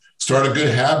together. Start a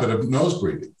good habit of nose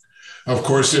breathing. Of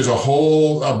course, there's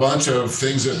a bunch of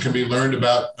things that can be learned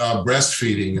about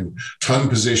breastfeeding and tongue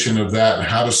position of that and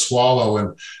how to swallow.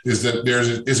 And is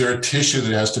there a tissue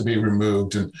that has to be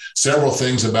removed, and several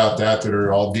things about that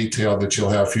are all detailed that you'll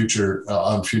have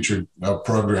on future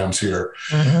programs here.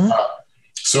 Mm-hmm.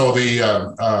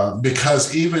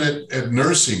 Because even at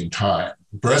nursing time,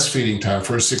 breastfeeding time,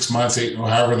 first 6 months, 8,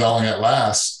 however long that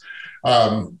lasts,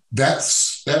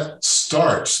 that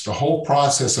starts the whole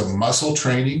process of muscle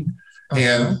training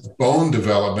and bone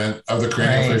development of the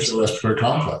craniofacial respiratory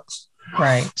complex.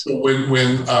 Right. So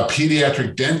when a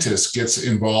pediatric dentist gets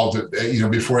involved,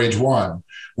 before age 1,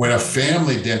 when a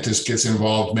family dentist gets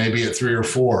involved, maybe at 3 or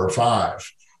 4 or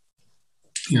 5,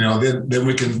 then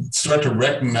we can start to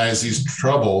recognize these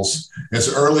troubles as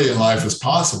early in life as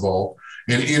possible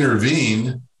and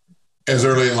intervene as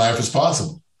early in life as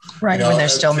possible. Right, when they're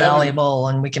still malleable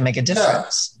and we can make a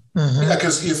difference. Yeah,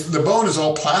 because if the bone is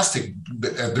all plastic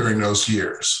during those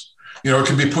years, it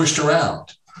can be pushed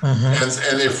around.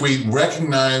 And if we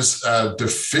recognize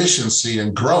deficiency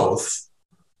in growth,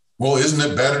 well, isn't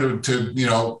it better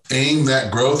to aim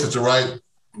that growth at the right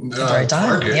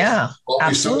target? Yeah,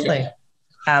 absolutely.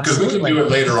 Because we can do it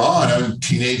later on in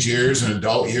teenage years and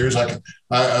adult years. Like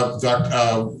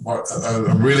a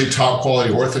really top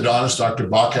quality orthodontist, Dr.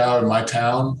 Bachau in my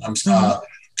town,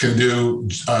 can do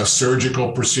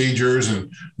surgical procedures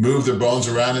and move the bones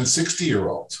around in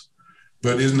 60-year-olds.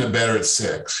 But isn't it better at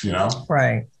 6,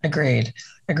 Right. Agreed.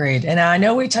 And I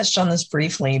know we touched on this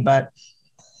briefly, but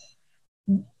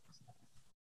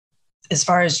as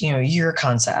far as, your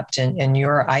concept and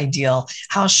your ideal,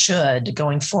 how should,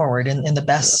 going forward in the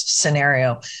best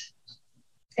scenario,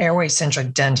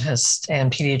 airway-centric dentists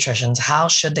and pediatricians, how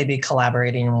should they be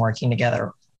collaborating and working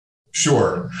together?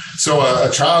 Sure. So a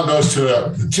child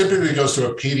typically goes to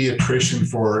a pediatrician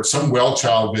for some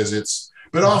well-child visits,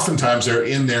 but oftentimes they're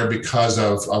in there because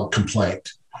of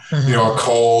complaint. A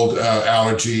cold,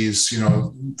 allergies,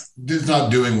 is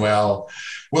not doing well.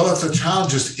 Well, if the child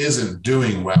just isn't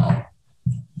doing well,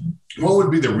 what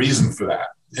would be the reason for that?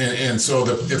 And so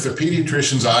if the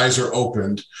pediatrician's eyes are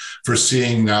opened for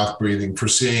seeing mouth breathing, for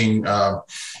seeing, bad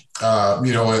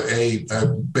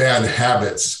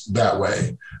habits that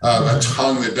way, a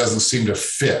tongue that doesn't seem to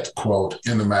fit, quote,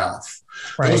 in the mouth.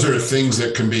 Right. Those are things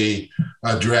that can be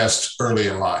addressed early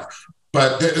in life.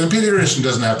 But the pediatrician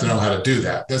doesn't have to know how to do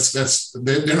that.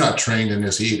 They're not trained in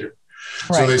this either.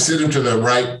 Right. So they send them to the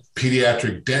right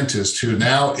pediatric dentist who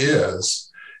now is,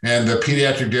 and the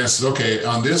pediatric dentist says, okay,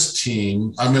 on this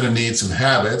team, I'm going to need some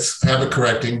habit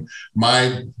correcting.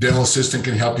 My dental assistant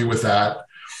can help you with that.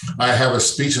 I have a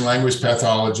speech and language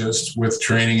pathologist with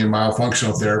training in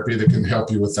myofunctional therapy that can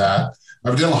help you with that. I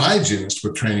have a dental hygienist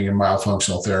with training in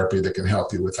myofunctional therapy that can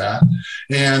help you with that.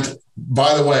 And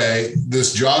by the way,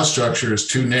 this jaw structure is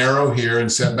too narrow here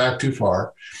and set back too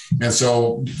far. And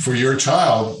so for your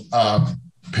child,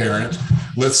 parent,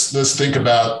 let's think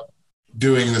about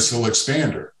doing this little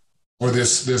expander or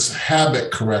this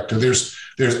habit corrector. There's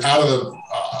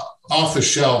off the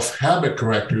shelf habit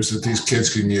correctors that these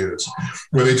kids can use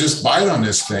where they just bite on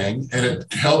this thing and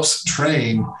it helps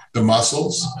train the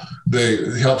muscles.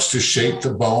 It helps to shape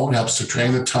the bone, helps to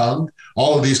train the tongue.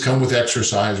 All of these come with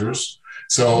exercisers.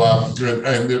 So,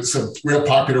 and some real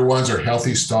popular ones are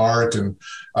Healthy Start and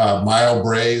Myo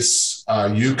Brace,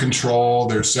 U-Control.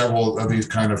 There's several of these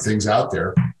kind of things out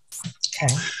there.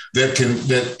 Okay.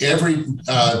 That every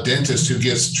dentist who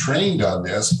gets trained on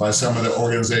this by some of the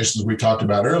organizations we talked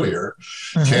about earlier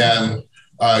can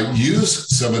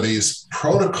use some of these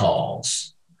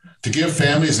protocols to give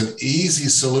families an easy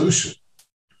solution.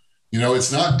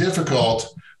 It's not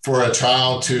difficult for a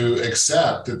child to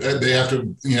accept that they have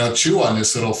to, chew on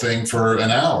this little thing for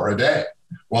an hour a day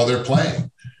while they're playing.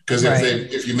 Because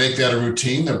if you make that a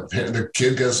routine, the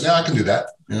kid goes, yeah, I can do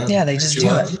that. Yeah, they just do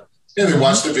it. Yeah, they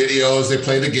watch the videos, they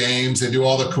play the games, they do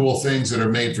all the cool things that are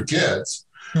made for kids.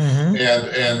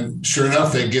 And sure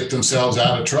enough, they get themselves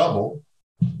out of trouble.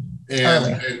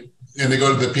 And they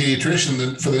go to the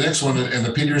pediatrician for the next one. And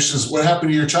the pediatrician says, what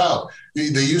happened to your child?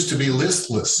 They used to be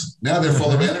listless. Now they're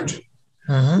full of energy.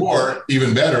 Or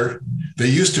even better, they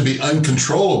used to be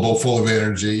uncontrollable, full of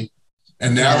energy.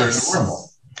 And now they're normal.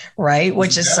 Right.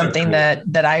 Which is something cool.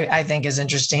 that I think is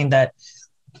interesting, that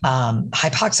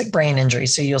hypoxic brain injury.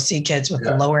 So you'll see kids with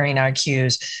the lowering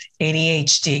IQs,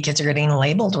 ADHD, kids are getting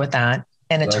labeled with that.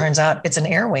 And it turns out it's an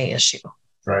airway issue.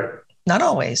 Right. Not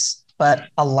always, but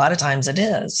a lot of times it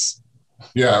is.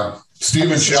 Yeah.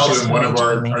 Stephen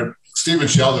Sheldon, Stephen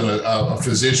Sheldon, a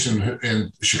physician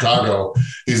in Chicago,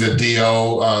 he's a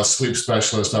DO sleep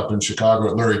specialist up in Chicago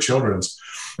at Lurie Children's.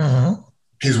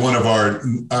 He's one of our,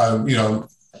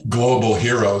 global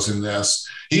heroes in this.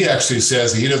 He actually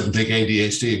says he doesn't think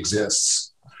ADHD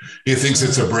exists. He thinks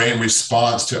it's a brain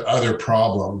response to other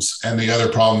problems. And the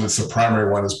other problem that's the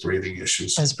primary one is breathing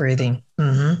issues. Is breathing,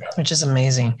 which is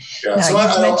amazing. Yeah. Now, so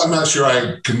I'm not sure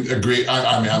I can agree.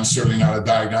 I'm certainly not a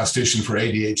diagnostician for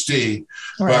ADHD,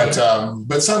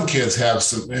 but some kids have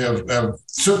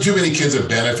so too many kids have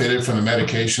benefited from the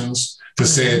medications to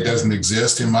say it doesn't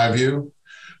exist, in my view.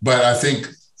 But I think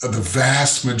the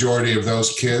vast majority of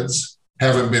those kids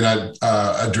haven't been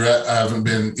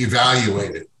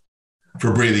evaluated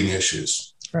for breathing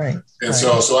issues. Right. And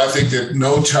so I think that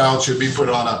no child should be put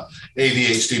on a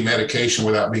ADHD medication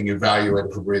without being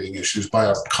evaluated for breathing issues by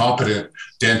a competent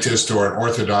dentist or an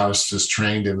orthodontist that's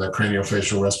trained in the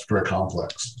craniofacial respiratory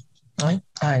complex.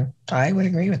 I would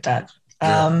agree with that.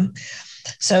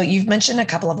 So you've mentioned a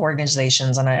couple of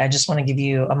organizations, and I just want to give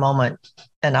you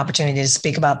an opportunity to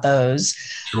speak about those.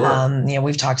 Sure.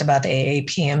 We've talked about the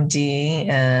AAPMD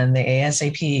and the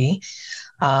ASAP.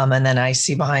 And then I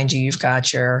see behind you've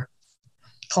got your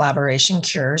Collaboration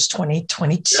Cures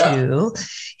 2022.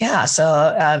 Yeah.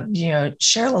 So,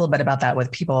 share a little bit about that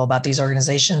with people, about these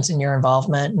organizations and your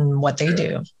involvement and what they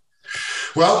do.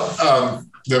 Well,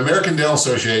 the American Dental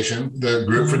Association, the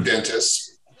group for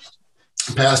dentists,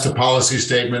 passed a policy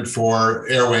statement for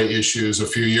airway issues a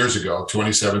few years ago,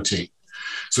 2017.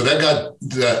 So that got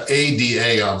the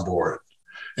ADA on board.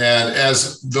 And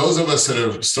as those of us that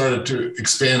have started to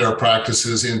expand our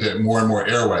practices into more and more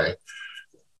airway,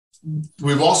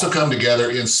 we've also come together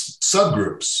in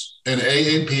subgroups, and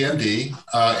AAPMD,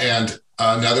 and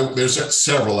now there's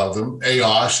several of them,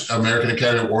 AOSH, American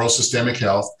Academy of Oral Systemic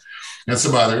Health, and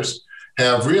some others,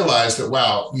 have realized that,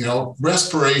 wow,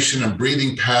 respiration and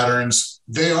breathing patterns,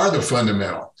 they are the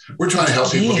fundamental. We're trying to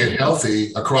help people get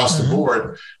healthy across the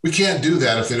board. We can't do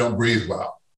that if they don't breathe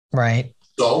well. Right.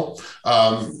 So,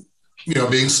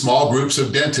 being small groups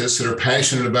of dentists that are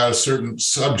passionate about a certain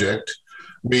subject,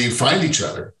 we find each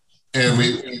other and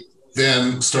we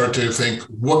then start to think,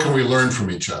 what can we learn from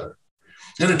each other?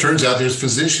 And it turns out there's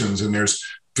physicians and there's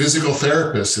physical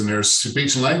therapists and there's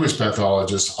speech and language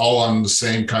pathologists all on the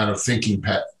same kind of thinking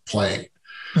plane.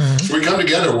 So we come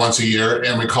together once a year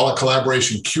and we call it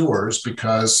Collaboration Cures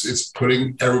because it's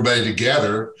putting everybody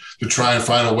together to try and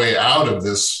find a way out of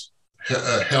this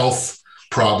health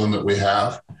problem that we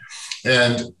have.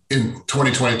 And in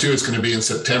 2022, it's going to be in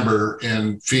September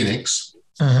in Phoenix.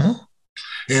 And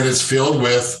it's filled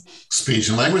with speech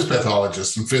and language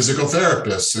pathologists and physical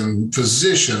therapists and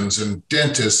physicians and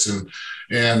dentists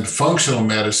and functional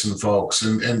medicine folks.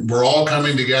 And we're all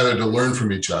coming together to learn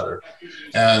from each other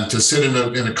and to sit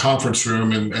in a conference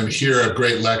room and hear a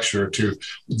great lecture, to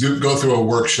go through a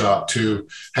workshop, to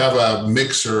have a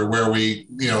mixer where we,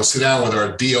 sit down with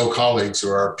our DO colleagues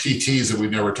or our PTs that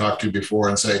we've never talked to before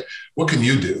and say, what can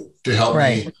you do to help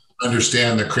me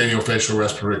understand the craniofacial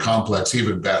respiratory complex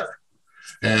even better?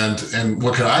 And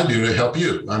what can I do to help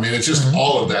you? I mean, it's just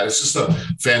all of that. It's just a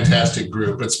fantastic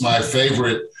group. It's my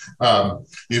favorite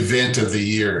event of the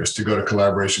year is to go to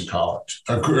Collaboration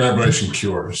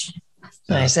Cures.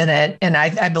 Nice. And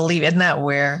I believe, isn't that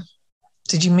where,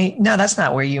 did you meet? No, that's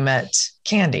not where you met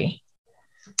Candy.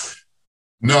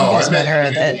 No, I met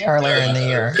her earlier in the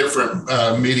year.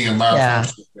 Different meeting in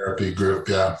myofunctional therapy group.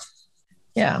 Yeah.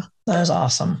 Yeah. That was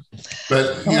awesome.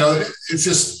 But, it's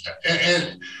just,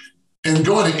 and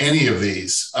going to any of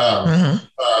these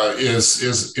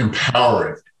is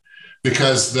empowering,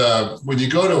 because when you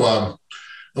go to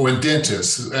when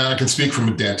dentists, and I can speak from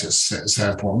a dentist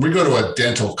standpoint, we go to a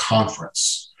dental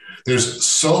conference, there's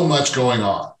so much going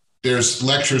on. There's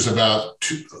lectures about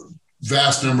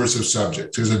vast numbers of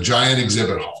subjects. There's a giant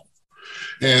exhibit hall.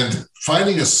 And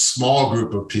finding a small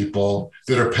group of people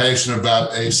that are passionate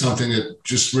about something that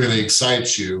just really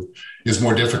excites you is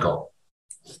more difficult.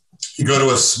 You go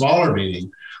to a smaller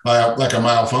meeting, like a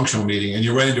myofunctional meeting, and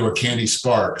you run into a Candy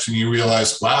Sparks and you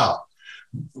realize, wow,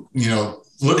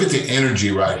 look at the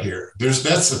energy right here.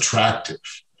 That's attractive.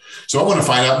 So I want to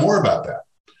find out more about that.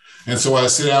 And so I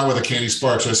sit down with a Candy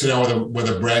Sparks. I sit down with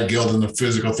a Brad Gilden, the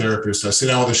physical therapist. I sit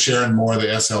down with a Sharon Moore, the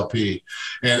SLP,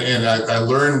 and I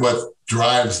learn what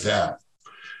drives them.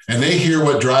 And they hear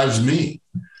what drives me.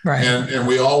 Right. And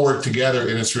we all work together,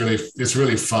 and it's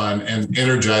really fun and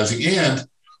energizing and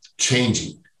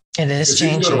changing. It is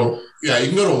changing. You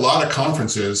can go to a lot of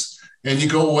conferences and you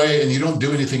go away and you don't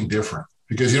do anything different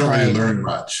because you don't really learn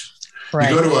much. Right.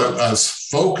 You go to a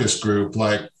focus group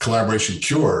like Collaboration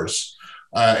Cures,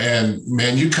 and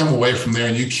man, you come away from there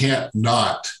and you can't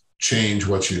not change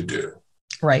what you do.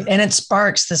 Right. And it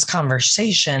sparks this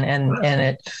conversation and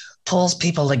it pulls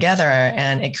people together,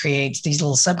 and it creates these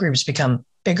little subgroups become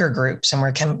bigger groups, and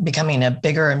we're becoming a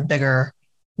bigger and bigger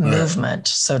movement,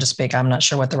 so to speak. I'm not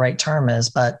sure what the right term is,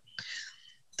 but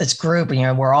this group,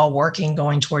 we're all working,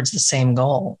 going towards the same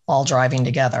goal, all driving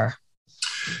together.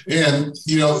 And,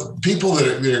 people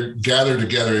that are gathered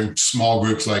together in small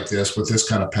groups like this with this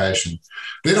kind of passion,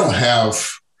 they don't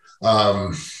have,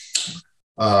 what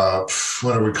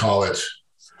do we call it?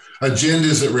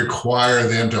 Agendas that require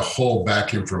them to hold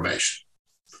back information.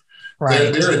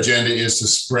 Right. Their agenda is to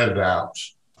spread it out.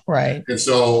 Right. And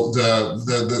so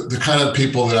the kind of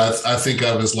people that I think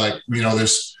of as like,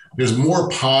 there's more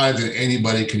pie than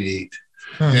anybody can eat.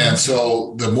 And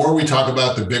so the more we talk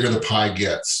about, the bigger the pie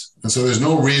gets. And so there's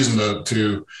no reason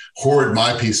to hoard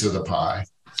my piece of the pie.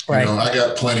 Right. I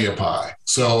got plenty of pie.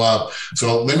 So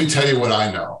let me tell you what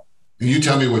I know, and you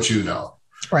tell me what you know.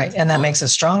 Right. And that makes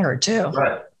us stronger too.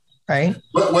 Right. right?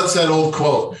 What's that old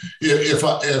quote? If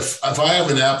I have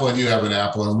an apple and you have an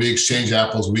apple and we exchange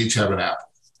apples, we each have an apple.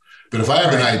 But if I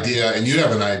have an idea and you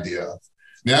have an idea,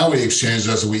 now we exchange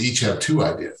those and we each have two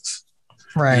ideas.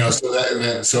 Right. You know,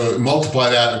 so multiply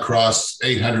that across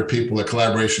 800 people that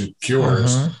collaboration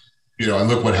cures, you know, and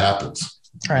look what happens.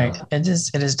 Right. It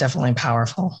is definitely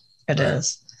powerful. It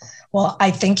is. Well,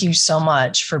 I thank you so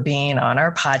much for being on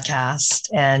our podcast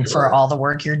and for all the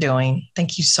work you're doing.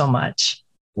 Thank you so much.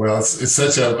 Well, it's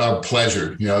such a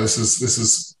pleasure. You know, this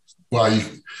is well,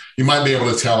 you might be able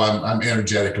to tell I'm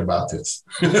energetic about this.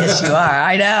 Yes, you are.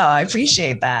 I know. I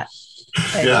appreciate that.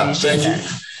 Thank you.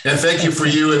 And thank you for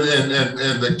you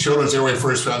and the Children's Airway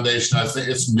First Foundation. I think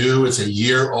it's new. It's a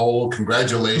year old.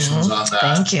 Congratulations on that.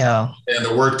 Thank you. And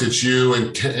the work that you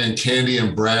and Candy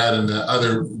and Brad and the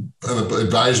other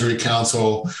advisory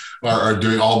council are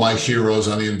doing, all my heroes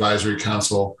on the advisory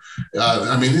council.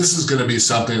 I mean, this is going to be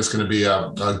something that's going to be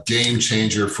a game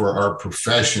changer for our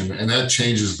profession, and that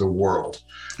changes the world.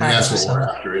 And that's what we're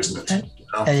after, isn't it? You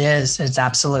know? It is. It's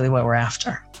absolutely what we're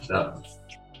after. Yeah.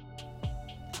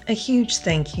 A huge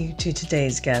thank you to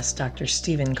today's guest, Dr.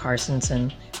 Stephen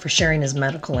Carstensen, for sharing his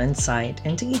medical insight,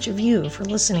 and to each of you for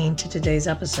listening to today's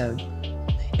episode.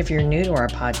 If you're new to our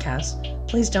podcast,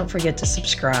 please don't forget to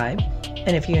subscribe.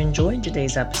 And if you enjoyed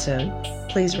today's episode,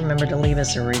 please remember to leave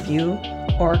us a review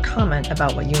or a comment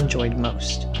about what you enjoyed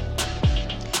most.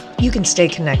 You can stay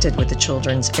connected with the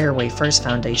Children's Airway First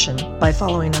Foundation by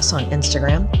following us on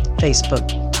Instagram,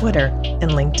 Facebook, Twitter,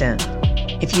 and LinkedIn.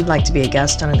 If you'd like to be a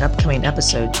guest on an upcoming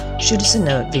episode, shoot us a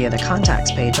note via the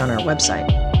contacts page on our website,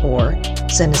 or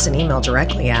send us an email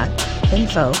directly at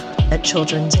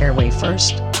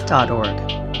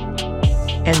info@children'sairwayfirst.org.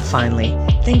 And finally,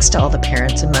 thanks to all the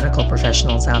parents and medical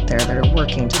professionals out there that are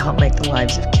working to help make the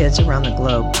lives of kids around the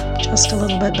globe just a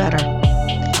little bit better.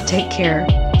 Take care,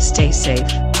 stay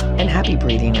safe, and happy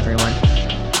breathing, everyone.